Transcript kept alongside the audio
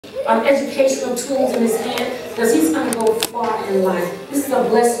educational tools in his hand, because he's going to go far in life. This is a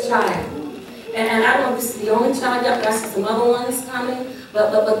blessed child. And I don't know if this is the only child yet, but I see some other ones coming.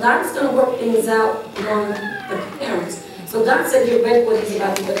 But God's going to work things out among the parents. So God said, get ready for what he's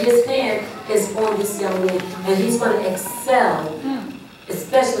about to do. But his hand is on this young man. And he's going to excel,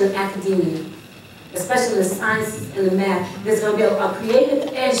 especially in academia, especially in the sciences and the math. There's going to be a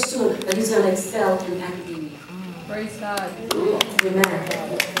creative edge to him, but he's going to excel in academia. Praise God. Amen.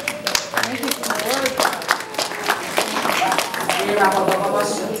 Thank you for the word, God.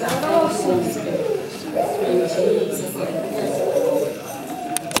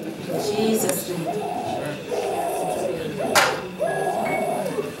 Jesus' name.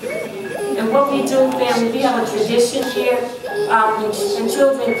 And what we do, family, we have a tradition here. When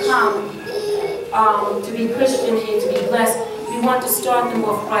children come to be Christian here, to be blessed, we want to start them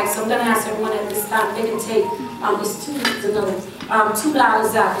off right. So I'm going to ask everyone at this time, they can take it's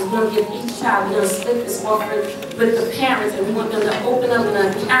 $2 out. We're going to give each child, we're going to split this offering with the parents, and we want them to open up an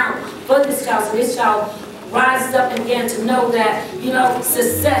account for this child, so this child rises up and begin to know that, you know,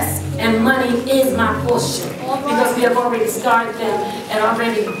 success and money is my portion. Because we have already started them and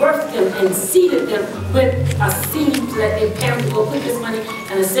already birthed them and seeded them with a seed so that their parents will put this money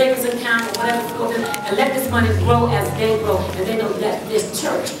in a savings account or whatever for them and let this money grow as they grow. And they know that this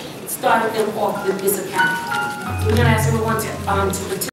church started them off with this account. So we're going to ask everyone to participate.